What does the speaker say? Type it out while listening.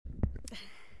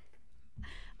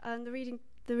And the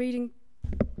reading,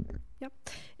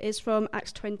 is from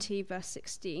Acts 20, verse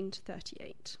 16 to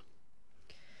 38.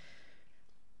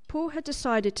 Paul had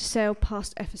decided to sail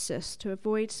past Ephesus to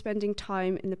avoid spending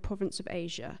time in the province of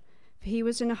Asia, for he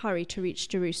was in a hurry to reach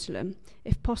Jerusalem,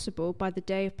 if possible by the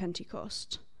day of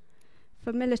Pentecost.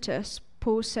 From Miletus,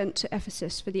 Paul sent to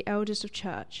Ephesus for the elders of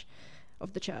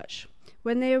the church.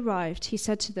 When they arrived, he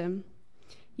said to them,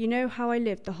 "You know how I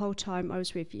lived the whole time I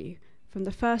was with you, from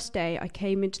the first day I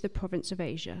came into the province of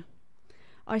Asia.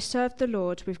 I served the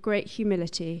Lord with great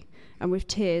humility and with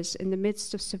tears in the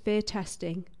midst of severe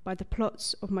testing by the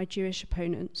plots of my Jewish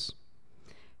opponents.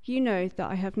 You know that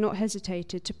I have not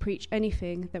hesitated to preach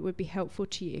anything that would be helpful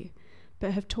to you,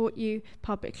 but have taught you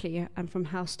publicly and from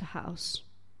house to house.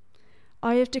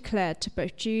 I have declared to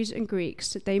both Jews and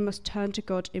Greeks that they must turn to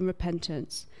God in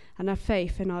repentance and have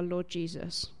faith in our Lord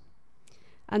Jesus.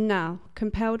 And now,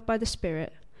 compelled by the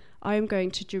Spirit, I am going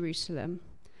to Jerusalem,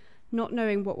 not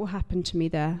knowing what will happen to me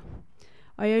there.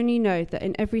 I only know that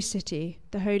in every city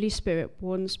the Holy Spirit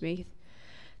warns me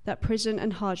that prison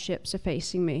and hardships are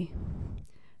facing me.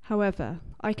 However,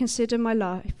 I consider my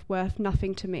life worth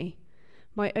nothing to me.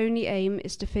 My only aim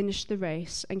is to finish the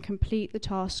race and complete the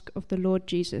task of the Lord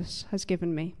Jesus has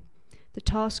given me, the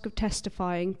task of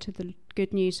testifying to the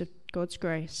good news of God's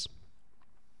grace.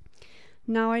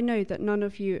 Now I know that none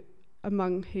of you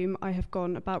among whom I have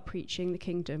gone about preaching the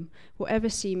kingdom will ever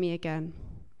see me again.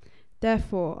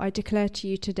 Therefore I declare to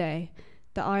you today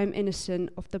that I am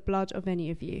innocent of the blood of any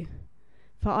of you,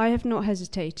 for I have not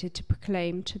hesitated to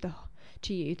proclaim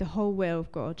to you the whole will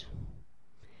of God.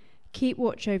 Keep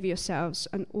watch over yourselves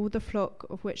and all the flock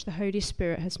of which the Holy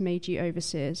Spirit has made you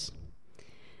overseers.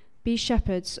 Be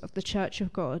shepherds of the church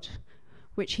of God,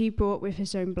 which he bought with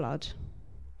his own blood.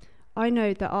 I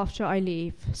know that after I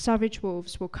leave, savage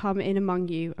wolves will come in among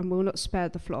you and will not spare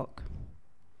the flock.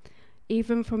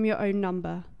 Even from your own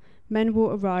number, men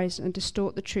will arise and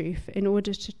distort the truth in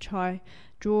order to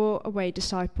draw away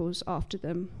disciples after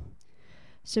them.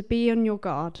 So be on your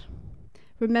guard.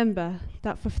 Remember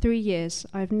that for 3 years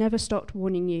I have never stopped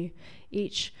warning you,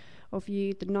 each of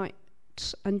you the night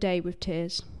and day with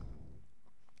tears.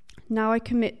 Now I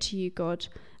commit to you God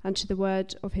and to the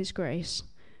word of his grace,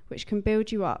 which can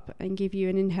build you up and give you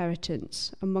an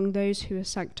inheritance among those who are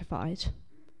sanctified.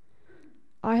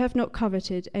 I have not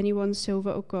coveted anyone's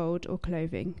silver or gold or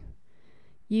clothing.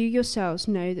 You yourselves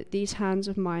know that these hands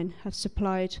of mine have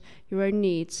supplied your own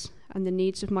needs and the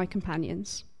needs of my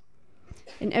companions.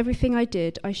 In everything I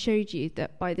did, I showed you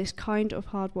that by this kind of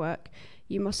hard work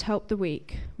you must help the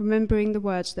weak, remembering the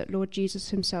words that Lord Jesus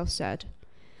himself said,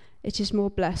 "It is more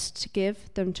blessed to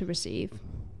give than to receive."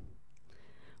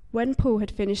 When Paul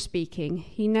had finished speaking,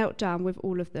 he knelt down with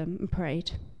all of them and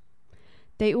prayed.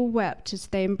 They all wept as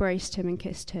they embraced him and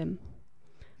kissed him.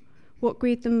 What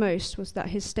grieved them most was that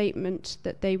his statement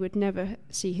that they would never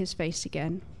see his face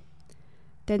again.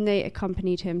 Then they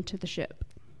accompanied him to the ship.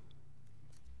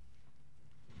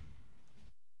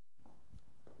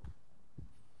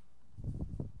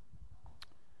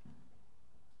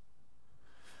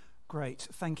 Great.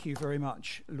 Thank you very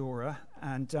much, Laura.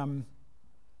 And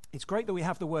it's great that we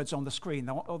have the words on the screen,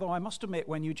 although I must admit,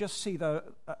 when you just see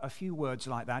a few words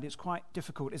like that, it's quite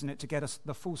difficult, isn't it, to get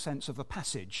the full sense of the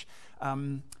passage.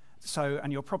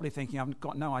 And you're probably thinking, I've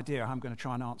got no idea how I'm going to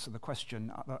try and answer the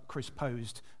question that Chris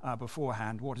posed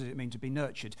beforehand. What does it mean to be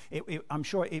nurtured? I'm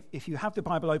sure if you have the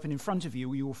Bible open in front of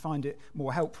you, you will find it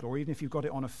more helpful, or even if you've got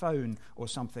it on a phone or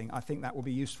something, I think that will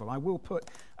be useful. I will put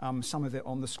some of it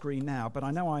on the screen now, but I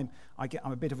know I'm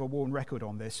a bit of a worn record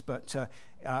on this, but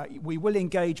we will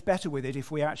engage better with it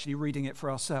if we're actually reading it for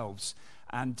ourselves.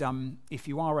 And if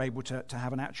you are able to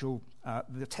have an actual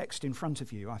the text in front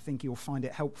of you, I think you'll find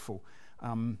it helpful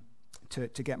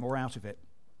to get more out of it.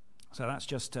 So that's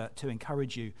just to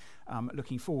encourage you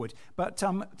looking forward. But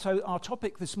so our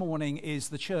topic this morning is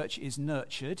the church is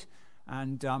nurtured,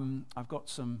 and I've got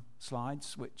some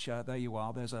slides, which there you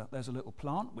are. There's a little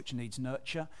plant which needs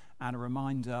nurture, and a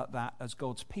reminder that as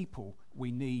God's people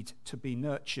we need to be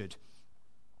nurtured.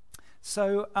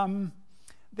 So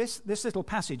this little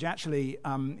passage actually,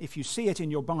 if you see it in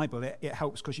your Bible, it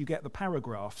helps because you get the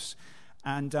paragraphs.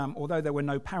 And although there were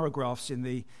no paragraphs in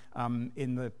the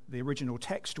original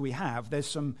text we have, there's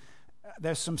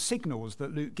some signals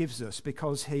that Luke gives us,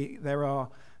 because he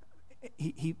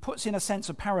puts in a sense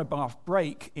a paragraph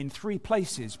break in 3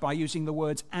 places by using the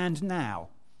words "and now."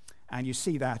 And you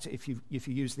see that if you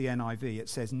use the NIV, it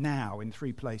says "now" in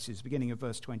 3 places, beginning of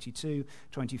verse 22,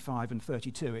 25, and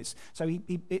 32.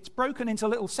 It's broken into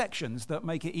little sections that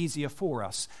make it easier for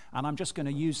us, and I'm just going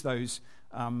to use those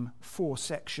 4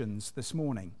 sections this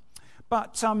morning.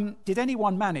 But did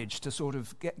anyone manage to sort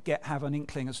of have an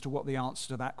inkling as to what the answer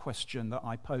to that question that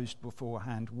I posed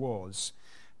beforehand was?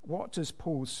 What does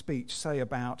Paul's speech say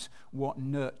about what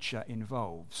nurture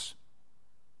involves?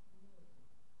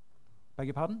 Beg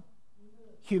your pardon?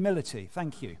 Humility.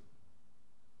 Thank you.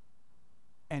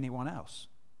 Anyone else?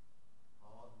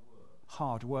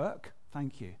 Hard work.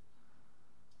 Thank you.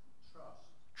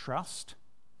 Trust.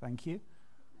 Thank you.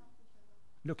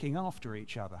 Looking after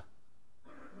each other.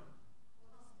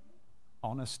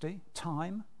 Honesty.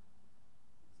 Time.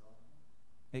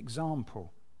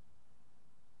 Example.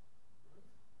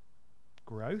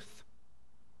 Growth.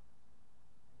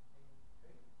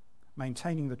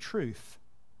 Maintaining the truth.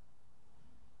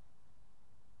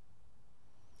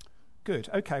 Good.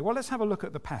 Okay, well, let's have a look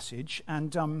at the passage,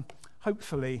 and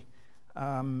hopefully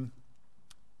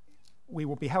we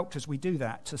will be helped as we do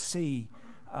that to see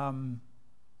some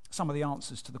of the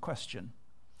answers to the question.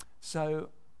 So,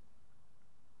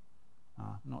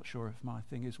 I'm not sure if my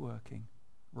thing is working.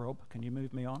 Rob, can you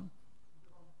move me on?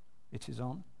 It is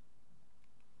on.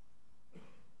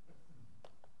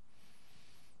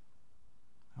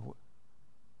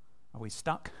 Are we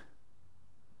stuck?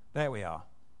 There we are.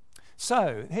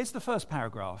 So, here's the first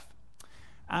paragraph.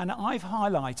 And I've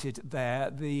highlighted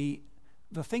there the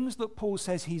things that Paul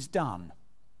says he's done.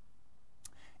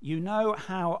 You know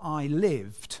how I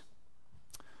lived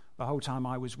the whole time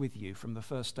I was with you, from the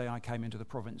first day I came into the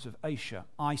province of Asia.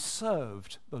 I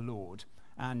served the Lord.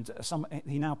 And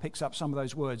he now picks up some of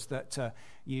those words that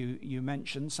you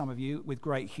mentioned, some of you, with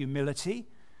great humility,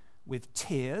 with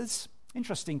tears.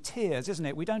 Interesting, tears, isn't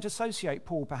it? We don't associate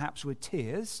Paul perhaps with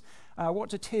tears. What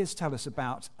do tears tell us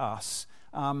about us?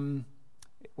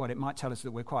 Well, it might tell us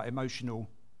that we're quite emotional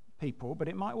people, but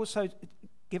it might also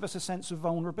give us a sense of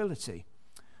vulnerability.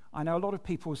 I know a lot of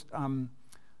people,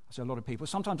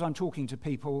 sometimes I'm talking to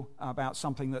people about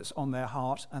something that's on their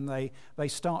heart, and they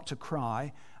start to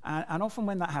cry, and often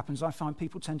when that happens, I find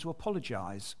people tend to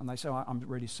apologize, and they say, I'm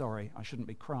really sorry, I shouldn't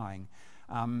be crying.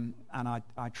 And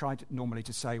I try normally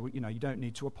to say, well, you don't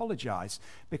need to apologize,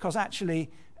 because actually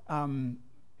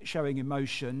showing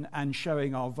emotion and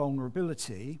showing our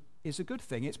vulnerability is a good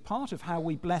thing. It's part of how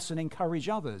we bless and encourage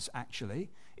others,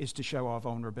 actually, is to show our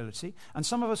vulnerability. And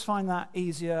some of us find that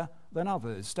easier than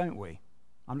others, don't we?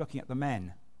 I'm looking at the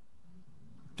men,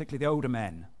 particularly the older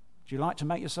men. Do you like to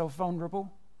make yourself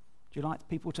vulnerable? Do you like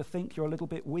people to think you're a little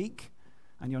bit weak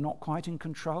and you're not quite in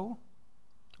control?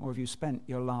 Or have you spent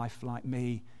your life like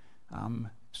me,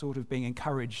 sort of being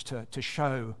encouraged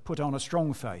to put on a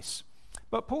strong face?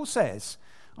 But Paul says,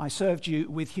 I served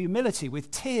you with humility, with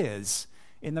tears,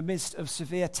 in the midst of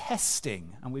severe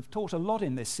testing. And we've taught a lot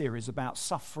in this series about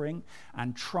suffering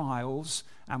and trials,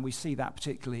 and we see that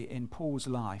particularly in Paul's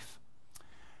life.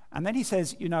 And then he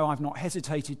says, I've not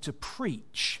hesitated to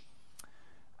preach,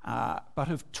 but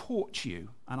have taught you,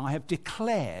 and I have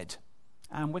declared.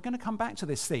 And we're going to come back to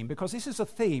this theme, because this is a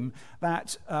theme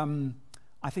that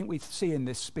I think we see in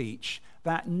this speech,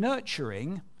 that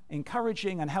nurturing,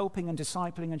 encouraging and helping and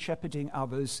discipling and shepherding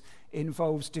others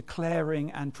involves declaring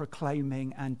and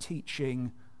proclaiming and teaching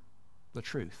the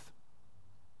truth.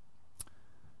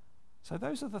 So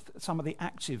those are some of the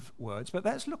active words, but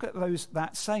let's look at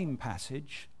that same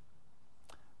passage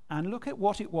and look at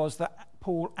what it was that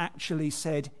Paul actually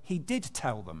said he did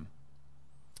tell them.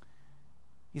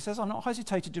 He says, I've not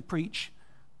hesitated to preach.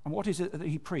 And what is it that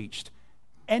he preached?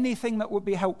 Anything that would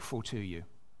be helpful to you.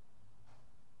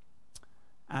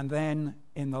 And then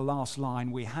in the last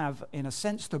line, we have, in a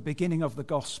sense, the beginning of the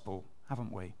gospel,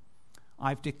 haven't we?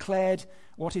 I've declared,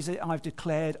 what is it I've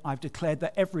declared? I've declared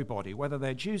that everybody, whether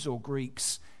they're Jews or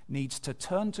Greeks, needs to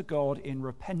turn to God in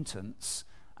repentance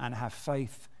and have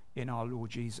faith in our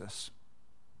Lord Jesus.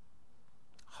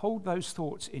 Hold those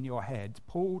thoughts in your head.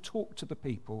 Paul talked to the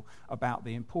people about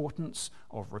the importance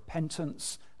of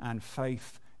repentance and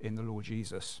faith in the Lord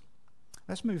Jesus.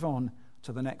 Let's move on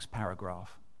to the next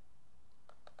paragraph.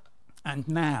 And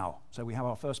now, so we have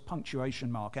our first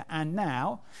punctuation marker. And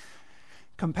now,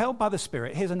 compelled by the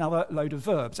Spirit, here's another load of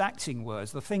verbs, acting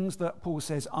words, the things that Paul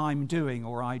says, I'm doing,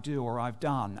 or I do, or I've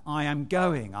done. I am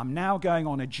going. I'm now going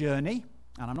on a journey,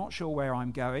 and I'm not sure where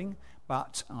I'm going,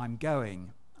 but I'm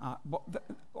going.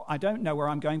 I don't know where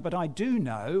I'm going, but I do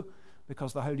know,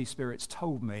 because the Holy Spirit's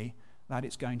told me, that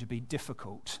it's going to be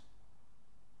difficult.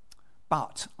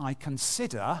 But I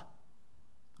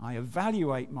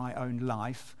evaluate my own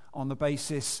life on the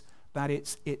basis that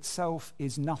it itself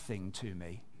is nothing to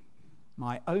me.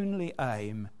 My only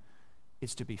aim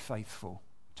is to be faithful,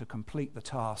 to complete the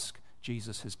task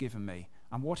Jesus has given me.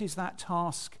 And what is that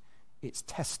task? It's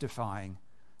testifying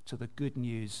to the good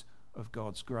news of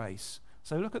God's grace.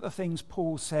 So look at the things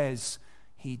Paul says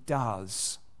he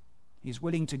does. He's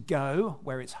willing to go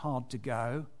where it's hard to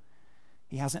go.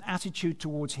 He has an attitude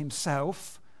towards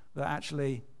himself that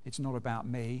actually it's not about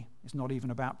me. It's not even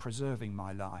about preserving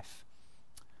my life.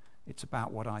 It's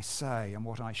about what I say and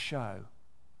what I show.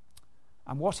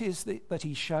 And what is that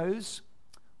he shows?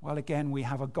 Well, again, we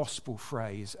have a gospel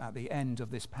phrase at the end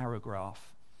of this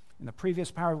paragraph. In the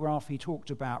previous paragraph, he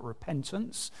talked about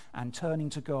repentance and turning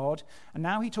to God. And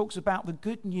now he talks about the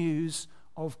good news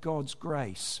of God's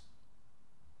grace.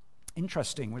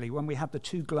 Interestingly, when we had the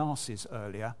two glasses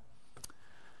earlier,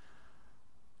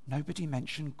 nobody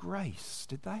mentioned grace,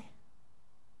 did they?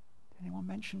 Did anyone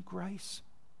mention grace?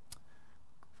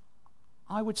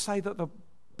 I would say that the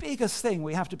biggest thing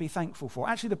we have to be thankful for,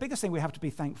 actually the biggest thing we have to be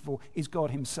thankful for is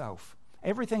God himself.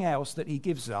 Everything else that he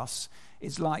gives us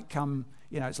is like,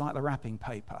 it's like the wrapping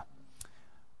paper.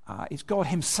 It's God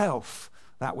himself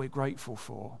that we're grateful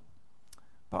for.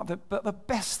 But the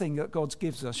best thing that God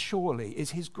gives us, surely,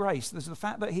 is his grace. There's the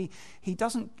fact that he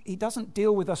doesn't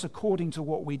deal with us according to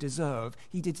what we deserve.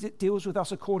 He deals with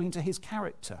us according to his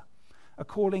character,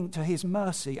 according to his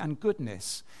mercy and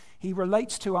goodness. He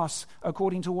relates to us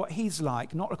according to what he's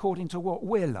like, not according to what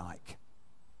we're like.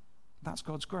 That's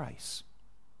God's grace.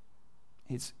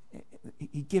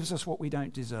 He gives us what we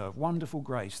don't deserve. Wonderful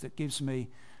grace that gives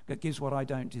what I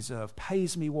don't deserve,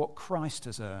 pays me what Christ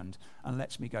has earned, and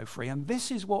lets me go free. And this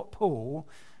is what Paul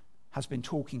has been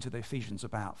talking to the Ephesians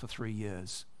about for 3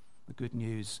 years, the good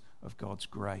news of God's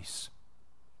grace.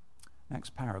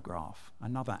 Next paragraph,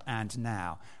 another and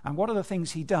now. And what are the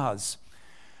things he does?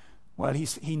 Well,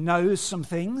 he knows some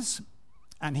things,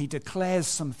 and he declares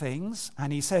some things,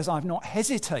 and he says, I've not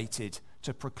hesitated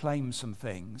to proclaim some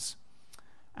things.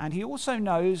 And he also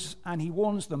knows, and he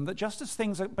warns them, that just as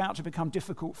things are about to become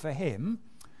difficult for him,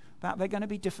 that they're going to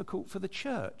be difficult for the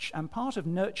church. And part of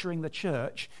nurturing the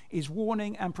church is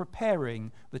warning and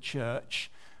preparing the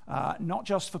church, not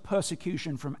just for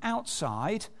persecution from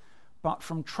outside, but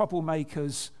from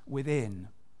troublemakers within,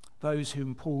 those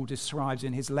whom Paul describes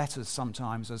in his letters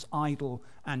sometimes as idle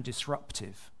and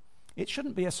disruptive. It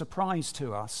shouldn't be a surprise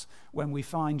to us when we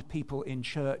find people in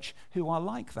church who are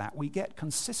like that. We get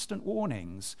consistent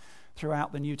warnings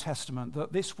throughout the New Testament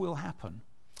that this will happen.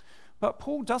 But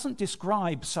Paul doesn't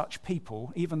describe such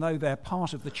people, even though they're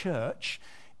part of the church,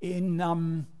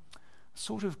 in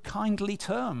sort of kindly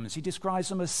terms. He describes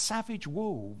them as savage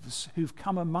wolves who've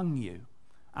come among you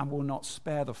and will not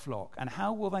spare the flock. And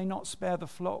how will they not spare the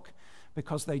flock?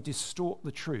 Because they distort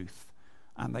the truth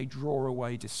and they draw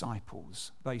away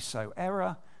disciples. They sow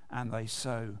error and they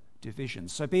sow division.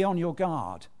 So be on your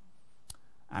guard.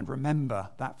 And remember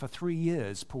that for 3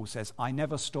 years, Paul says, I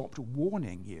never stopped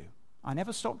warning you. I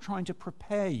never stopped trying to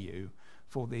prepare you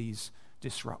for these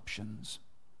disruptions.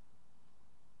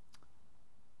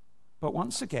 But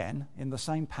once again, in the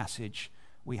same passage,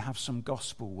 we have some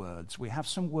gospel words. We have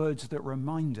some words that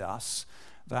remind us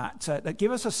that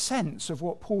give us a sense of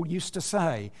what Paul used to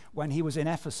say when he was in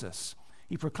Ephesus.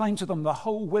 He proclaimed to them the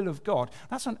whole will of God.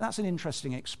 That's an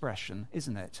interesting expression,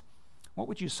 isn't it? What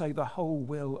would you say the whole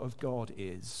will of God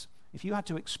is? If you had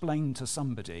to explain to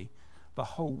somebody the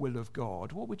whole will of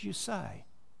God, what would you say?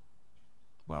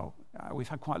 Well, we've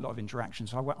had quite a lot of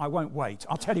interactions, so I won't wait.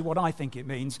 I'll tell you what I think it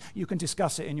means. You can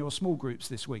discuss it in your small groups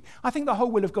this week. I think the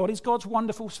whole will of God is God's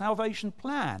wonderful salvation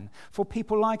plan for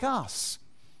people like us.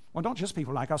 Well, not just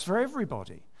people like us, for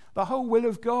everybody. The whole will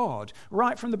of God,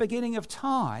 right from the beginning of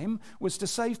time, was to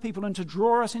save people and to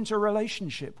draw us into a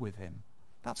relationship with him.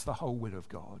 That's the whole will of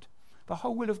God. The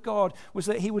whole will of God was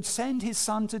that he would send his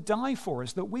son to die for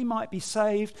us, that we might be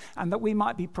saved and that we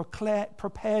might be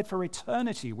prepared for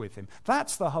eternity with him.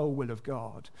 That's the whole will of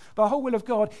God. The whole will of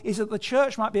God is that the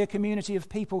church might be a community of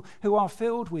people who are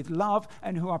filled with love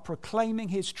and who are proclaiming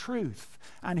his truth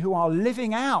and who are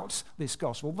living out this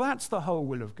gospel. That's the whole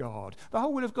will of God. The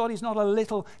whole will of God is not a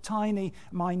little, tiny,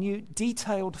 minute,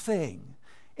 detailed thing.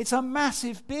 It's a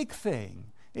massive, big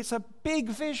thing. It's a big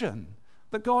vision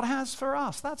that God has for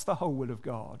us. That's the whole will of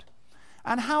God.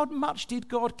 And how much did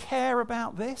God care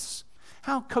about this?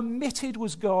 How committed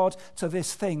was God to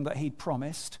this thing that he'd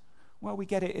promised? Well, we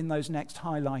get it in those next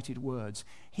highlighted words.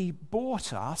 He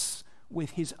bought us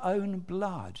with his own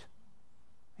blood.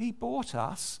 He bought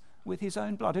us with his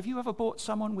own blood. Have you ever bought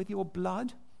someone with your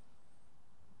blood?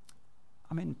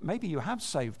 I mean, maybe you have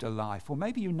saved a life, or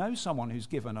maybe you know someone who's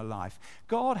given a life.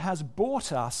 God has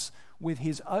bought us with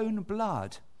his own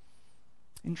blood.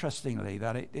 Interestingly,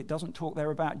 that it doesn't talk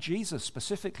there about Jesus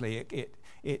specifically.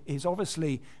 It is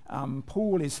obviously,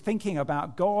 Paul is thinking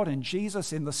about God and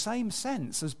Jesus in the same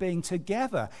sense as being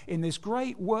together in this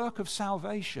great work of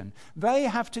salvation. They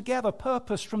have together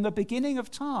purposed from the beginning of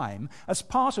time, as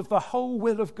part of the whole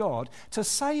will of God, to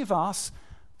save us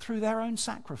through their own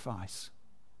sacrifice,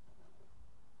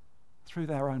 through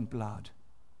their own blood.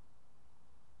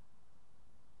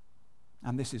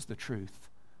 And this is the truth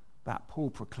that Paul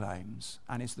proclaims,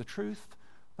 and is the truth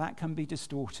that can be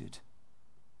distorted.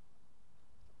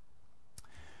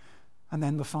 And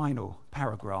then the final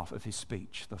paragraph of his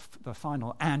speech, the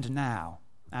final "and now."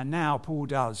 And now Paul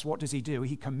does, what does he do?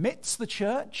 He commits the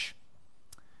church.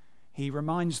 He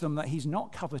reminds them that he's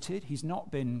not coveted, he's not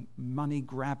been money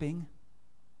grabbing,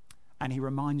 and he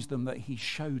reminds them that he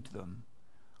showed them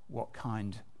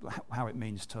how it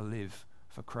means to live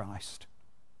for Christ.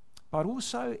 But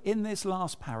also in this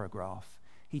last paragraph,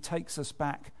 he takes us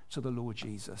back to the Lord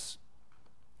Jesus.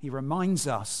 He reminds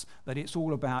us that it's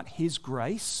all about his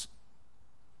grace,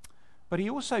 but he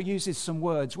also uses some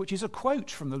words, which is a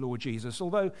quote from the Lord Jesus.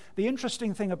 Although the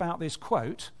interesting thing about this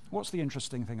quote, what's the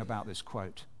interesting thing about this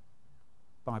quote,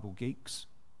 Bible geeks?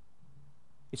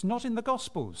 It's not in the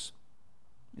Gospels.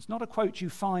 It's not a quote you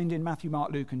find in Matthew,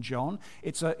 Mark, Luke, and John.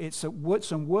 It's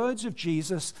some words of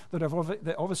Jesus that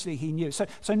obviously he knew. So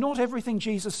not everything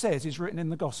Jesus says is written in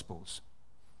the Gospels.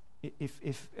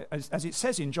 As it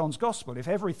says in John's Gospel, if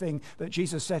everything that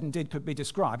Jesus said and did could be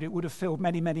described, it would have filled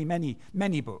many, many, many,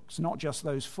 many books, not just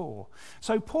those 4.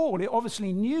 So Paul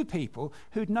obviously knew people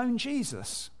who'd known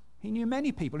Jesus. He knew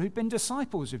many people who'd been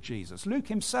disciples of Jesus. Luke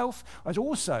himself had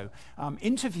also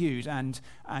interviewed and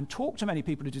talked to many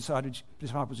people who decided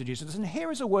disciples of Jesus. And here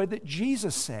is a word that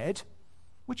Jesus said,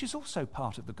 which is also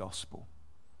part of the gospel.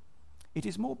 It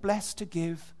is more blessed to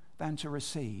give than to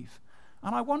receive.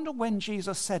 And I wonder when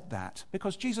Jesus said that,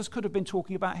 because Jesus could have been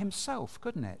talking about himself,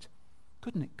 couldn't it?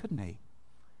 Couldn't he?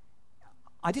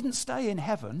 I didn't stay in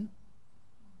heaven.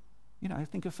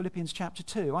 Think of Philippians chapter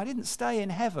 2. I didn't stay in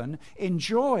heaven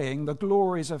enjoying the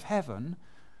glories of heaven,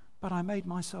 but I made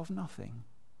myself nothing,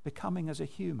 becoming as a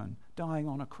human, dying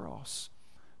on a cross.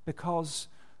 Because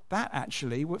that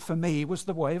actually, for me, was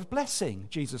the way of blessing,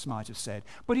 Jesus might have said.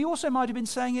 But he also might have been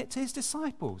saying it to his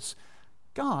disciples.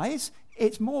 Guys,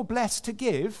 it's more blessed to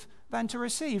give than to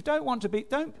receive. Don't want to be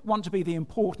the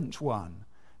important one.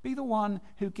 Be the one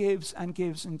who gives and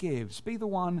gives and gives. Be the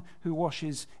one who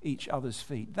washes each other's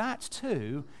feet. That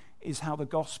too is how the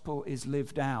gospel is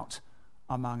lived out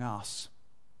among us.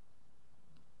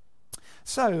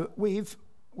 So we've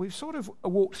sort of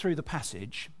walked through the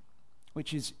passage,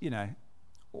 which is,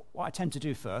 what I tend to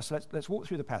do first. Let's walk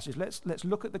through the passage. Let's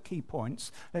look at the key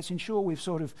points. Let's ensure we've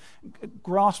sort of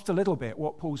grasped a little bit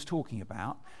what Paul's talking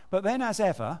about. But then, as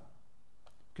ever,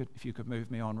 if you could move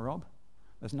me on, Rob.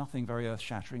 There's nothing very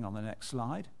earth-shattering on the next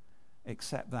slide,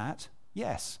 except that,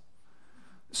 yes,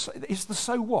 so it's the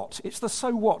so what. It's the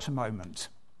so what moment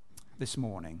this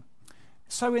morning.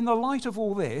 So in the light of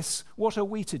all this, what are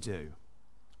we to do?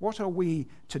 What are we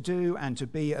to do and to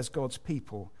be as God's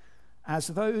people, as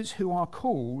those who are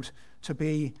called to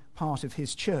be part of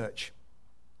his church?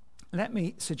 Let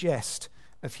me suggest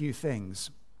a few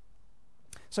things.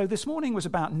 So this morning is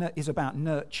about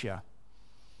nurture.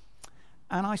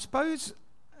 And I suppose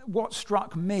what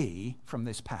struck me from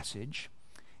this passage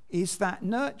is that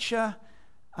nurturing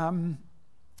and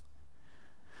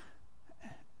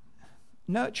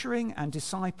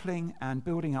discipling and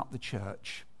building up the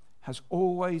church has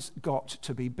always got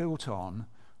to be built on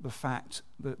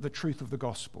the truth of the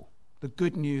gospel, the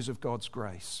good news of God's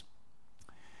grace.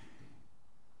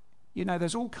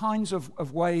 There's all kinds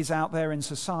of ways out there in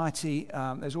society.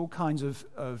 There's all kinds of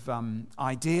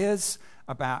ideas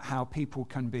about how people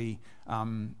can be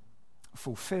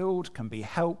fulfilled, can be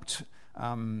helped,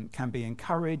 can be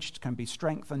encouraged, can be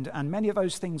strengthened, and many of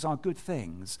those things are good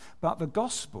things. But the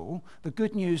gospel, the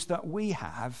good news that we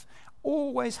have,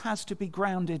 always has to be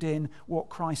grounded in what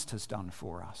Christ has done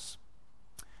for us.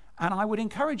 And I would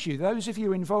encourage you, those of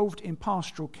you involved in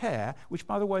pastoral care, which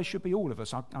by the way should be all of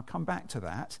us, I'll come back to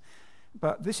that,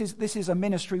 but this is a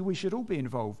ministry we should all be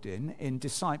involved in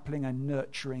discipling and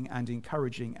nurturing and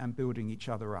encouraging and building each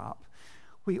other up.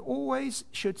 We always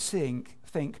should think,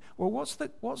 well, what's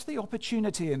the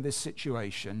opportunity in this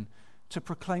situation to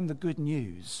proclaim the good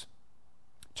news,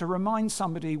 to remind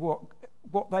somebody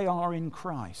what they are in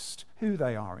Christ, who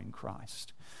they are in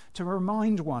Christ, to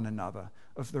remind one another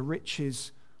of the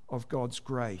riches of God's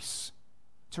grace,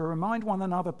 to remind one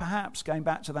another, perhaps going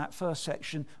back to that first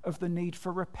section, of the need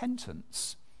for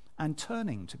repentance and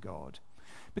turning to God.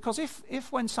 Because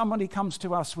if when somebody comes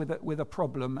to us with a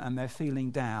problem and they're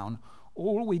feeling down,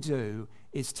 all we do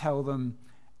is tell them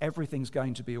everything's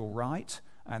going to be all right,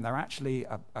 and they're actually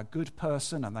a good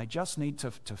person, and they just need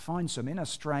to find some inner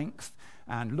strength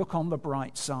and look on the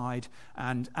bright side,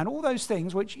 and all those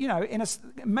things which,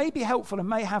 may be helpful and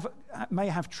may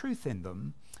have truth in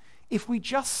them. If we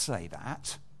just say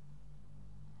that,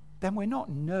 then we're not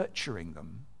nurturing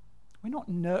them. We're not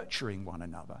nurturing one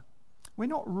another. We're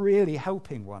not really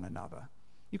helping one another.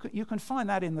 You can find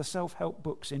that in the self-help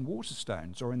books in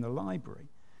Waterstones or in the library.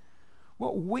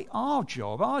 Our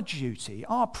job, our duty,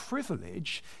 our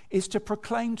privilege is to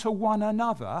proclaim to one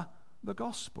another the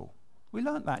gospel. We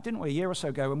learnt that, didn't we, a year or so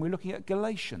ago when we were looking at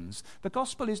Galatians. The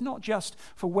gospel is not just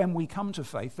for when we come to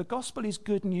faith. The gospel is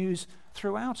good news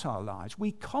throughout our lives.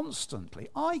 I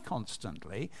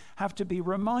constantly have to be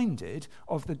reminded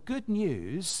of the good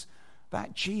news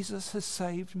that Jesus has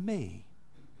saved me,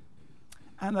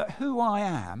 and that who I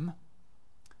am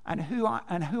and who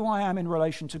I am in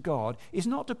relation to God is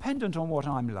not dependent on what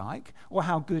I'm like or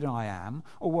how good I am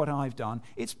or what I've done.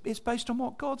 It's based on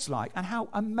what God's like and how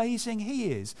amazing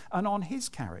he is and on his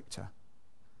character.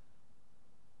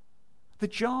 The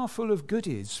jar full of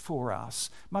goodies for us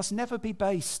must never be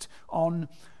based on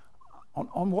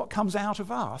what comes out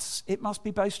of us. It must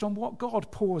be based on what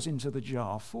God pours into the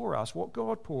jar for us, what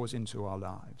God pours into our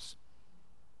lives.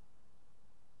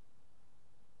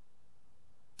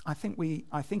 I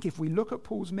think if we look at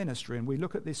Paul's ministry and we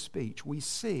look at this speech, we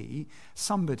see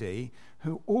somebody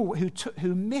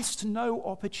who missed no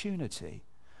opportunity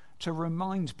to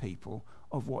remind people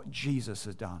of what Jesus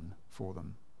has done for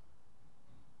them.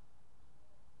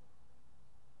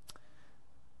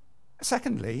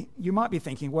 Secondly, you might be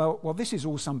thinking, well, this is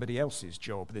all somebody else's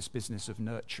job, this business of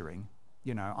nurturing.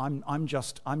 I'm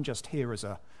just here as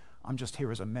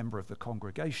a member of the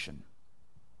congregation.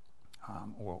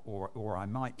 Or I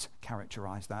might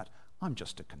characterize that, I'm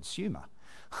just a consumer.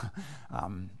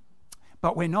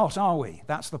 But we're not, are we?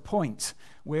 That's the point.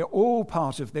 We're all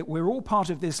part of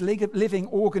this living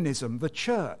organism, the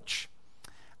church.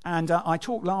 And I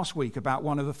talked last week about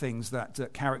one of the things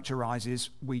that characterizes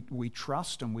we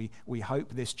trust and we hope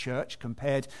this church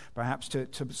compared perhaps to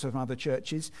some other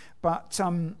churches. But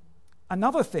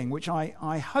another thing which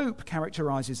I hope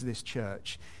characterizes this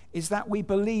church is that we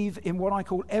believe in what I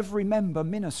call every member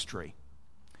ministry.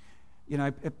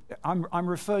 I'm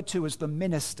referred to as the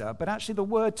minister, but actually the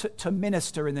word to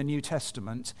minister in the New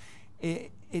Testament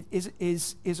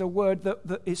is a word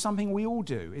that is something we all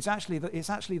do. It's actually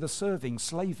the serving,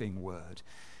 slaving word.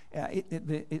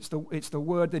 It's the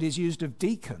word that is used of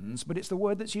deacons, but it's the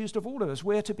word that's used of all of us.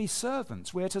 We're to be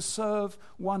servants. We're to serve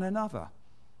one another,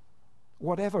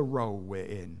 whatever role we're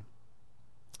in.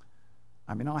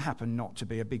 I happen not to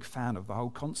be a big fan of the whole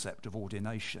concept of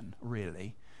ordination,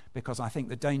 really, because I think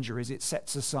the danger is it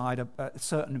sets aside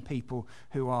certain people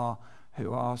who are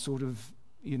sort of,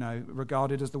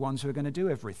 regarded as the ones who are going to do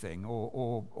everything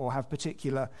or have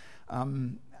particular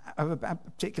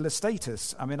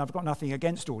status. I've got nothing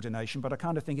against ordination, but I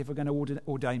kind of think if we're going to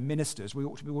ordain ministers, we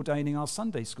ought to be ordaining our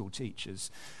Sunday school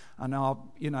teachers and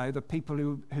the people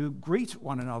who greet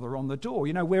one another on the door.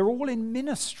 We're all in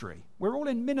ministry. We're all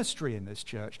in ministry in this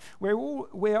church. We are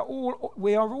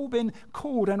all been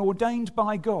called and ordained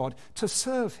by God to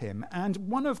serve him. And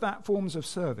one of that forms of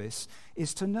service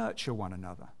is to nurture one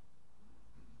another.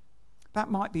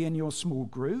 That might be in your small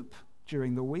group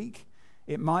during the week.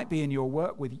 It might be in your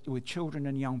work with children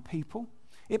and young people.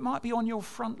 It might be on your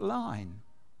front line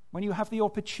when you have the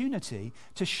opportunity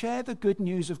to share the good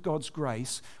news of God's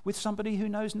grace with somebody who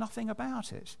knows nothing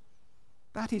about it.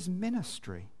 That is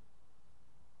ministry.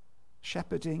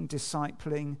 Shepherding,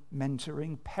 discipling,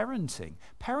 mentoring, parenting.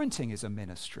 Parenting is a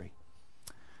ministry.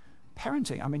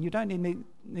 Parenting, you don't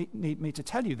need me to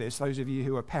tell you this, those of you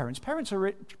who are parents.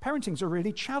 Parenting's a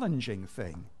really challenging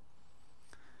thing.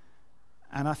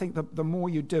 And I think the more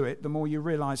you do it, the more you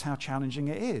realize how challenging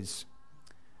it is.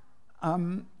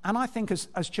 And I think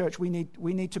as church, we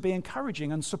need to be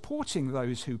encouraging and supporting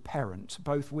those who parent,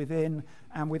 both within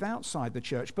and with outside the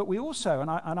church. But we also,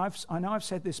 I know I've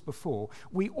said this before,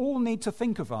 we all need to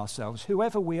think of ourselves,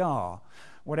 whoever we are,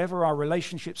 whatever our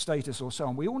relationship status or so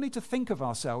on, we all need to think of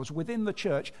ourselves within the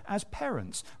church as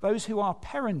parents, those who are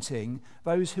parenting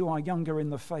those who are younger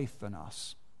in the faith than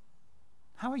us.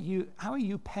 How are you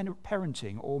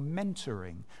parenting or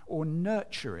mentoring or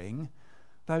nurturing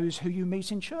those who you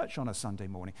meet in church on a Sunday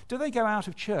morning? Do they go out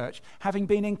of church having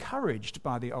been encouraged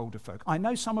by the older folk? I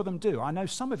know some of them do. I know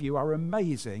some of you are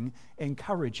amazing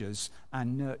encouragers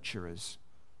and nurturers.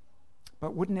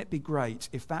 But wouldn't it be great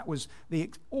if that was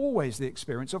always the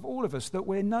experience of all of us, that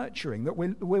we're nurturing, that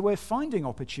we're finding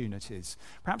opportunities,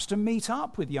 perhaps to meet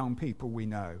up with young people we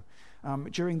know,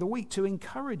 during the week, to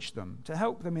encourage them, to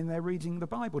help them in their reading the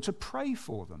Bible, to pray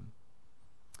for them.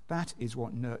 That is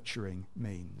what nurturing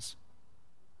means.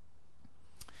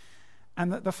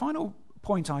 And the final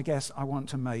point, I guess, I want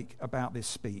to make about this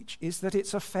speech is that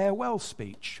it's a farewell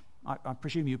speech. I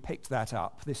presume you picked that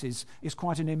up. This is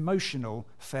quite an emotional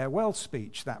farewell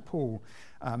speech that Paul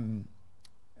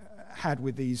had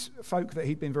with these folk that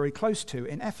he'd been very close to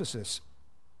in Ephesus.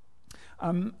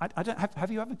 Have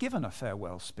you ever given a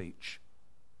farewell speech?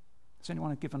 Has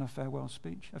anyone given a farewell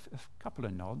speech? A couple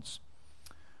of nods.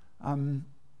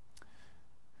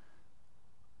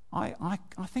 I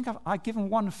think I've given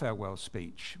one farewell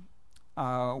speech,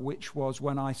 which was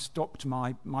when I stopped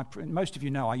my. Most of you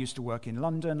know I used to work in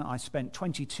London. I spent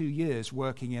 22 years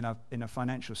working in a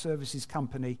financial services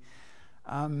company,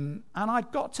 and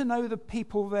I'd got to know the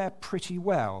people there pretty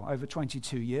well over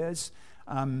 22 years.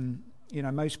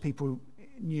 Most people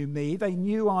knew me. They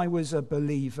knew I was a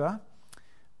believer.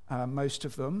 Most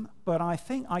of them, but I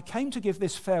think I came to give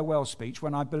this farewell speech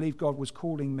when I believed God was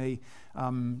calling me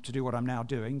to do what I'm now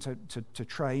doing, to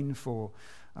train for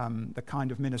the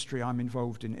kind of ministry I'm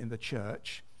involved in the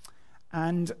church.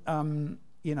 And,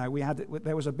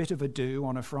 there was a bit of a do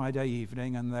on a Friday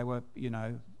evening, and there were,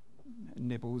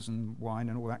 nibbles and wine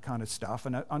and all that kind of stuff.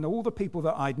 And all the people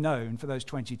that I'd known for those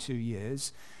 22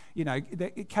 years,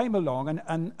 it came along,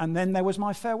 and then there was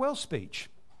my farewell speech.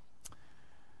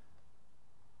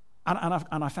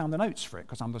 And I found the notes for it,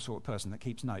 because I'm the sort of person that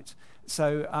keeps notes.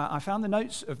 So I found the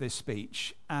notes of this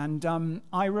speech, and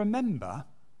I remember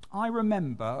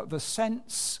the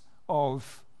sense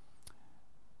of,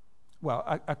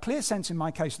 a clear sense in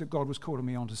my case that God was calling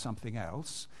me onto something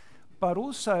else, but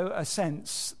also a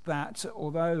sense that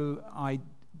although I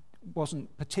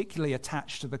wasn't particularly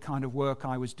attached to the kind of work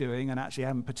I was doing, and actually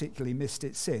haven't particularly missed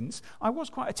it since, I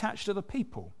was quite attached to the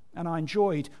people. And I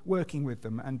enjoyed working with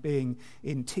them and being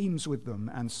in teams with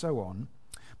them and so on.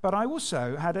 But I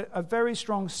also had a very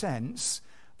strong sense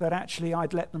that actually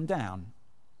I'd let them down.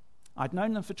 I'd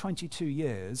known them for 22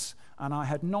 years, and I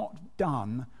had not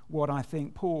done what I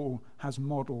think Paul has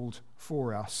modelled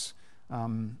for us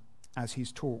as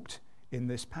he's talked in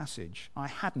this passage. I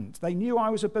hadn't. They knew I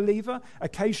was a believer.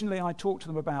 Occasionally I talked to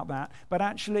them about that. But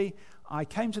actually, I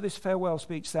came to this farewell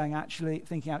speech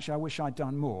thinking, I wish I'd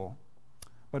done more.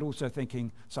 But also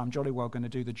thinking, so I'm jolly well going to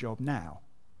do the job now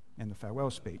in the farewell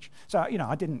speech. So,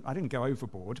 I didn't go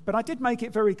overboard, but I did make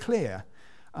it very clear.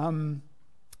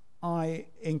 I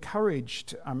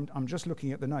encouraged, I'm just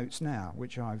looking at the notes now,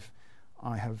 which I've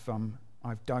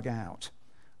dug out.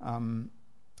 I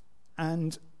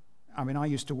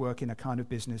used to work in a kind of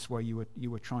business where you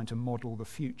were trying to model the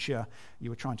future, you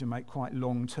were trying to make quite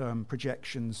long-term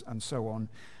projections and so on.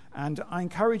 And I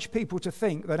encourage people to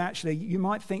think that actually you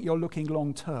might think you're looking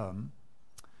long-term,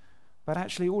 but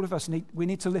actually all of us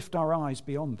need to lift our eyes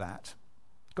beyond that.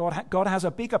 God has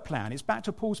a bigger plan. It's back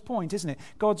to Paul's point, isn't it?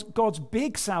 God's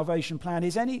big salvation plan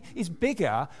is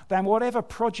bigger than whatever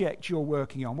project you're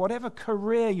working on, whatever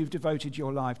career you've devoted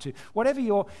your life to, whatever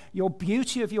your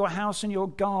beauty of your house and your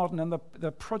garden and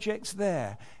the projects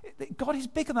there. God is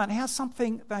bigger than that. He has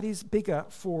something that is bigger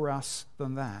for us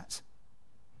than that.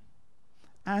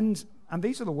 And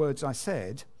these are the words I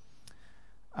said.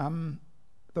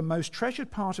 The most treasured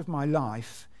part of my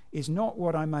life is not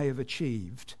what I may have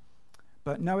achieved,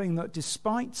 but knowing that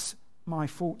despite my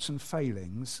faults and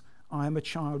failings, I am a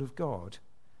child of God,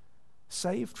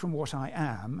 saved from what I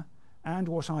am and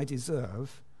what I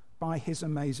deserve by his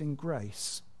amazing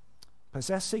grace,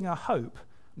 possessing a hope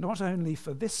not only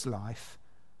for this life,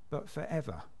 but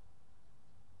forever.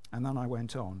 And then I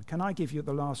went on. Can I give you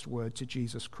the last word to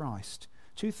Jesus Christ?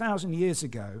 2,000 years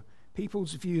ago,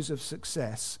 people's views of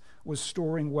success was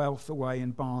storing wealth away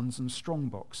in barns and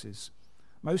strongboxes.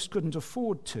 Most couldn't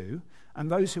afford to, and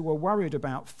those who were worried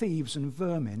about thieves and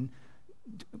vermin,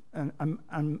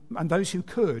 and those who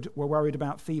could were worried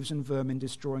about thieves and vermin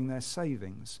destroying their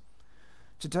savings.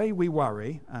 Today we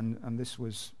worry, and this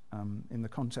was in the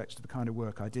context of the kind of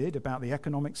work I did, about the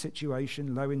economic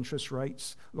situation, low interest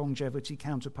rates, longevity,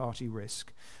 counterparty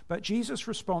risk. But Jesus'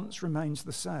 response remains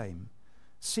the same.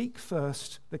 Seek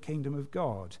first the kingdom of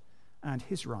God and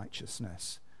his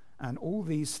righteousness, and all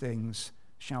these things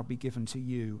shall be given to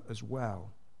you as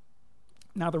well.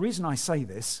 Now, the reason I say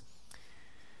this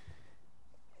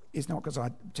is not because I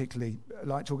particularly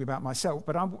like talking about myself,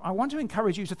 but I want to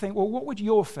encourage you to think, well, what would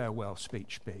your farewell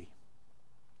speech be?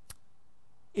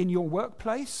 In your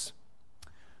workplace?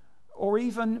 Or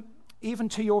even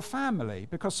to your family?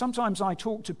 Because sometimes I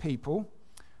talk to people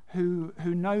who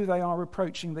know they are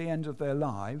approaching the end of their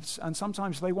lives, and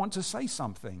sometimes they want to say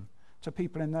something to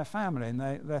people in their family, and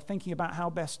they're thinking about how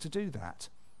best to do that.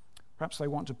 Perhaps they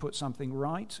want to put something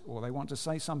right, or they want to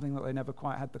say something that they never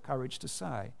quite had the courage to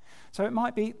say. So it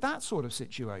might be that sort of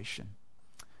situation.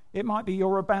 It might be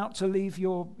you're about to leave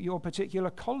your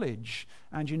particular college,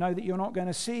 and you know that you're not going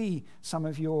to see some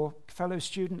of your fellow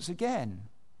students again.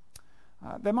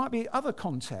 There might be other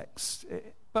contexts,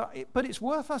 but it's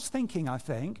worth us thinking, I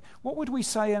think, what would we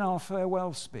say in our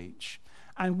farewell speech?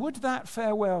 And would that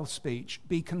farewell speech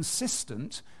be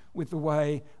consistent with the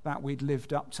way that we'd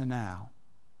lived up to now?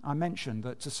 I mentioned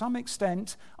that to some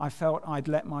extent I felt I'd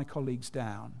let my colleagues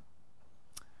down.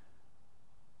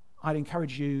 I'd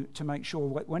encourage you to make sure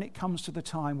when it comes to the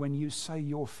time when you say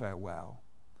your farewell,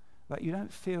 that you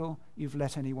don't feel you've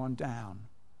let anyone down,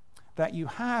 that you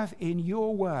have in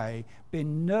your way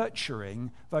been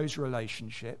nurturing those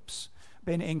relationships,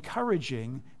 been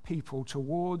encouraging people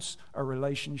towards a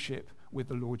relationship with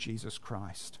the Lord Jesus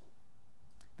Christ.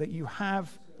 That you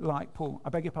have, like Paul, I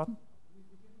beg your pardon?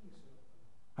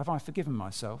 Have I forgiven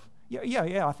myself?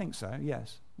 Yeah, I think so.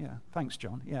 Yes, yeah. Thanks,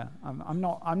 John. Yeah, I'm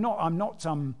not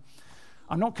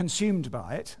consumed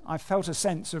by it. I felt a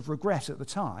sense of regret at the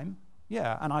time.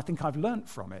 Yeah, and I think I've learnt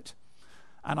from it.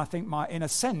 And I think in a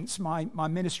sense, my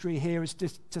ministry here has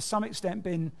to some extent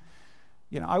been,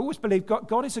 I always believe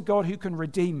God is a God who can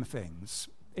redeem things.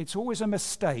 It's always a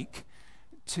mistake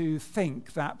to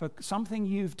think that something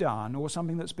you've done or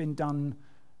something that's been done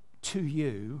to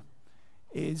you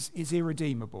is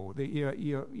irredeemable.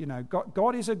 That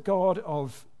God is a God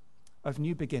of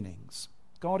new beginnings.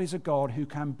 God is a God who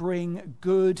can bring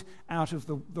good out of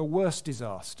the worst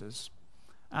disasters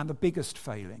and the biggest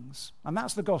failings. And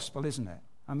that's the gospel, isn't it?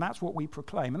 And that's what we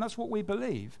proclaim, and that's what we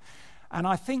believe. And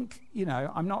I think,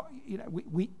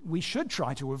 we should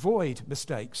try to avoid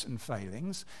mistakes and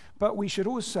failings, but we should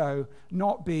also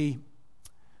not live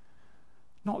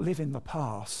in the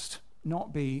past,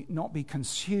 not be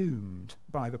consumed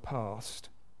by the past,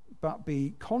 but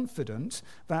be confident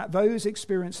that those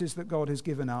experiences that God has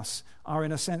given us are,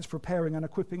 in a sense, preparing and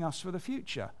equipping us for the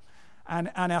future. And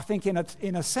I think,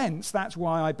 in a sense, that's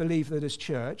why I believe that as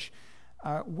church,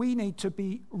 we need to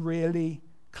be really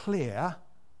clear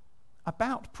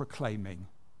about proclaiming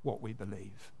what we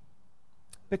believe.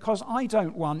 Because I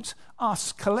don't want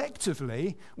us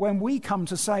collectively, when we come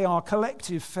to say our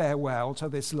collective farewell to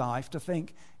this life, to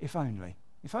think, if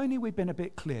only we'd been a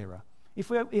bit clearer.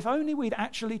 If only we'd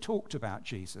actually talked about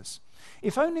Jesus.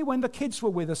 If only when the kids were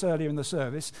with us earlier in the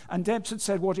service and Debs had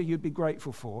said, what are you be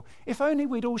grateful for? If only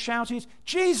we'd all shouted,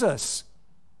 Jesus!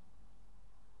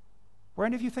 Were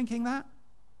any of you thinking that?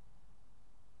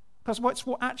 Because it's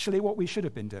what we should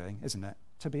have been doing, isn't it?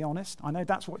 To be honest, I know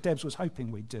that's what Debs was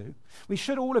hoping we'd do. We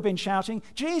should all have been shouting,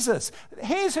 Jesus,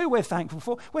 here's who we're thankful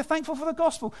for. We're thankful for the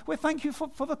gospel. We're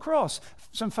thankful for the cross.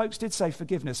 Some folks did say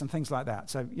forgiveness and things like that.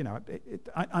 So,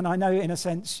 and I know in a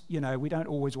sense, we don't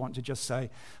always want to just say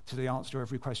to the answer to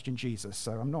every question, Jesus.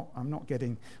 So I'm not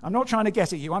trying to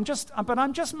get at you. I'm just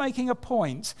making a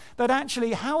point that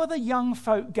actually, how are the young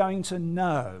folk going to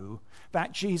know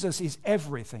that Jesus is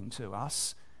everything to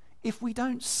us if we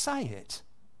don't say it?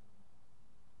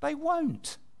 They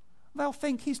won't. They'll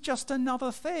think he's just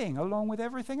another thing along with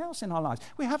everything else in our lives.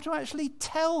 We have to actually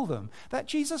tell them that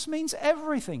Jesus means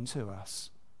everything to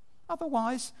us.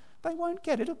 Otherwise, they won't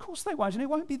get it. Of course they won't, and it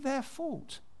won't be their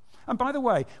fault. And by the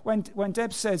way, when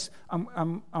Deb says,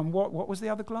 what was the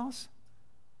other glass?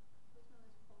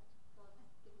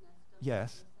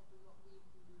 Yes.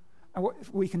 And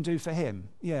what we can do for him,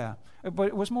 yeah. But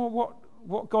it was more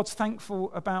what God's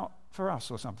thankful about for us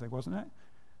or something, wasn't it?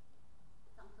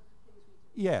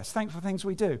 Yes, thankful for things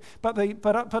we do.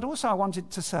 But also I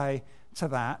wanted to say to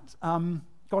that,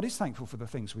 God is thankful for the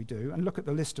things we do, and look at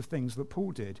the list of things that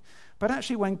Paul did. But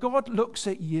actually, when God looks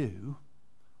at you,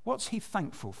 what's he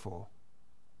thankful for?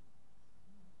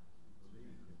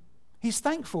 He's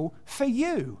thankful for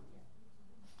you.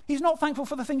 He's not thankful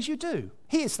for the things you do.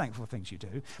 He is thankful for things you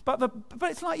do. But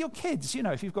it's like your kids,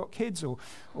 if you've got kids or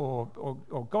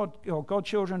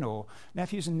godchildren or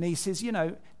nephews and nieces,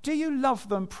 do you love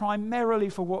them primarily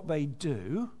for what they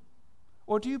do?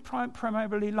 Or do you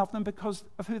primarily love them because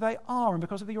of who they are and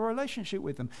because of your relationship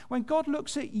with them? When God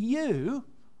looks at you,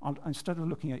 instead of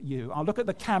looking at you, I'll look at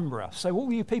the camera. So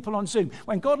all you people on Zoom,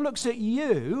 when God looks at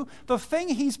you, the thing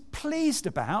he's pleased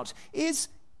about is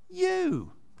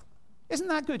you. Isn't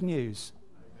that good news?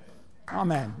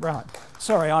 Amen. Right.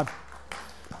 Sorry, I've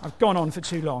gone on for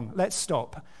too long. Let's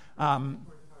stop.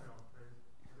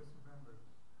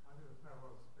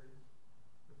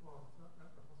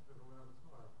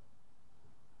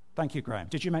 Thank you, Graham.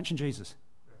 Did you mention Jesus?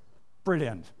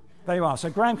 Brilliant. There you are. So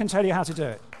Graham can tell you how to do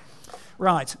it.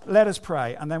 Right. Let us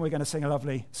pray, and then we're going to sing a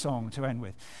lovely song to end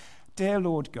with. Dear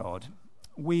Lord God,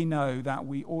 we know that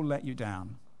we all let you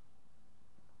down.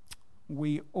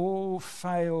 We all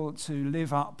fail to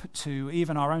live up to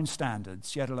even our own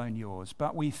standards, yet alone yours.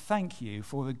 But we thank you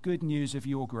for the good news of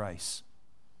your grace.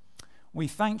 We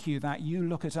thank you that you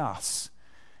look at us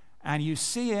and you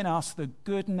see in us the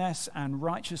goodness and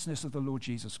righteousness of the Lord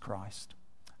Jesus Christ.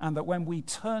 And that when we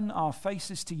turn our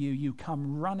faces to you, you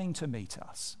come running to meet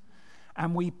us.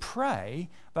 And we pray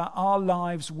that our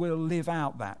lives will live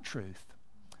out that truth.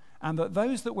 And that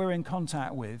those that we're in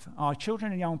contact with, our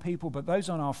children and young people, but those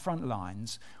on our front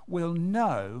lines, will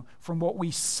know from what we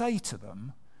say to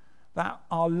them that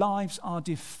our lives are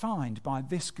defined by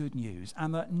this good news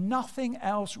and that nothing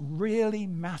else really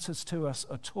matters to us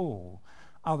at all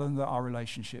other than our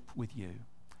relationship with you.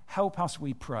 Help us,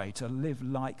 we pray, to live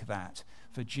like that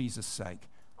for Jesus' sake.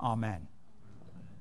 Amen.